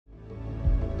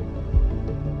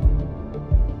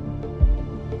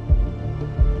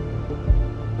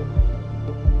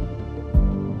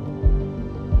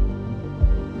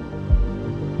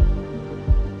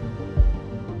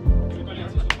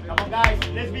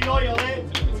be loyal, eh?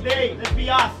 Today, let's be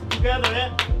us, together,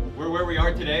 eh? We're where we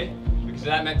are today because of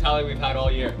that mentality we've had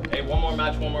all year. Hey, one more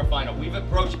match, one more final. We've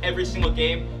approached every single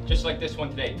game just like this one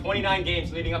today. 29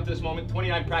 games leading up to this moment,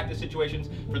 29 practice situations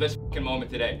for this fucking moment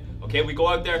today. Okay, we go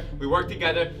out there, we work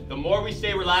together. The more we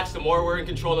stay relaxed, the more we're in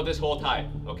control of this whole tie.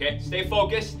 Okay, stay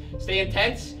focused, stay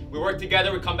intense. We work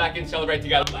together, we come back and celebrate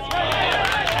together. Let's go.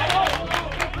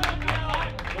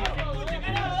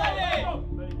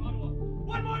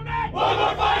 One more match! One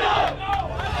more final!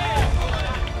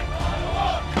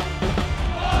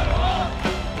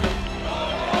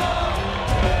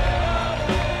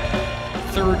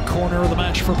 Third corner of the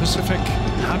match for Pacific.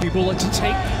 Happy bullet to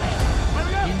take.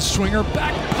 In swinger,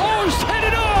 back post,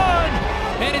 headed on!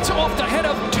 And it's off the head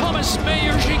of Thomas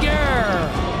Meyer-Giguère.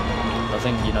 I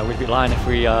think, you know, we'd be lying if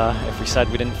we said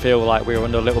we didn't feel like we were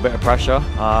under a little bit of pressure,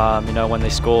 you know, when they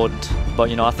scored. But,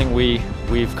 you know, I think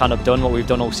we've kind of done what we've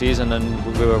done all season, and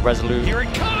we were resolute. Here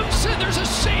it comes, and there's a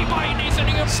save by Nathan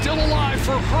Ingham. Still alive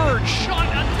for Hurd. Shot,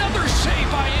 another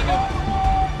save by Ingham.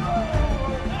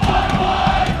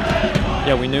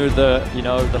 Yeah, we knew that, you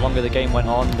know, the longer the game went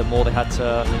on, the more they had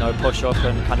to, you know, push up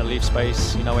and kind of leave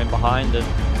space, you know, in behind. And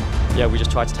yeah, we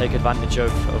just tried to take advantage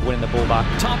of winning the ball back.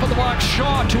 Top of the box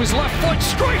shot to his left foot,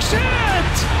 strikes it!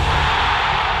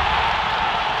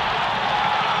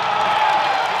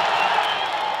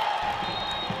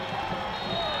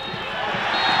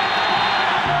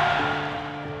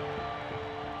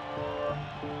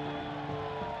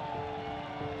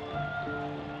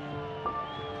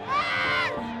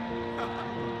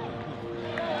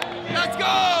 Let's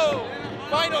go!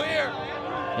 Final here!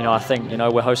 You know, I think, you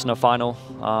know, we're hosting a final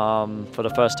for the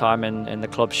first time in the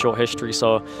club's short history.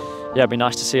 So, yeah, it'd be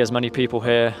nice to see as many people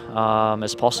here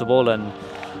as possible. And,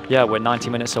 yeah, we're 90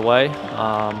 minutes away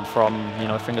from, you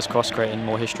know, fingers crossed, creating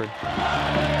more history.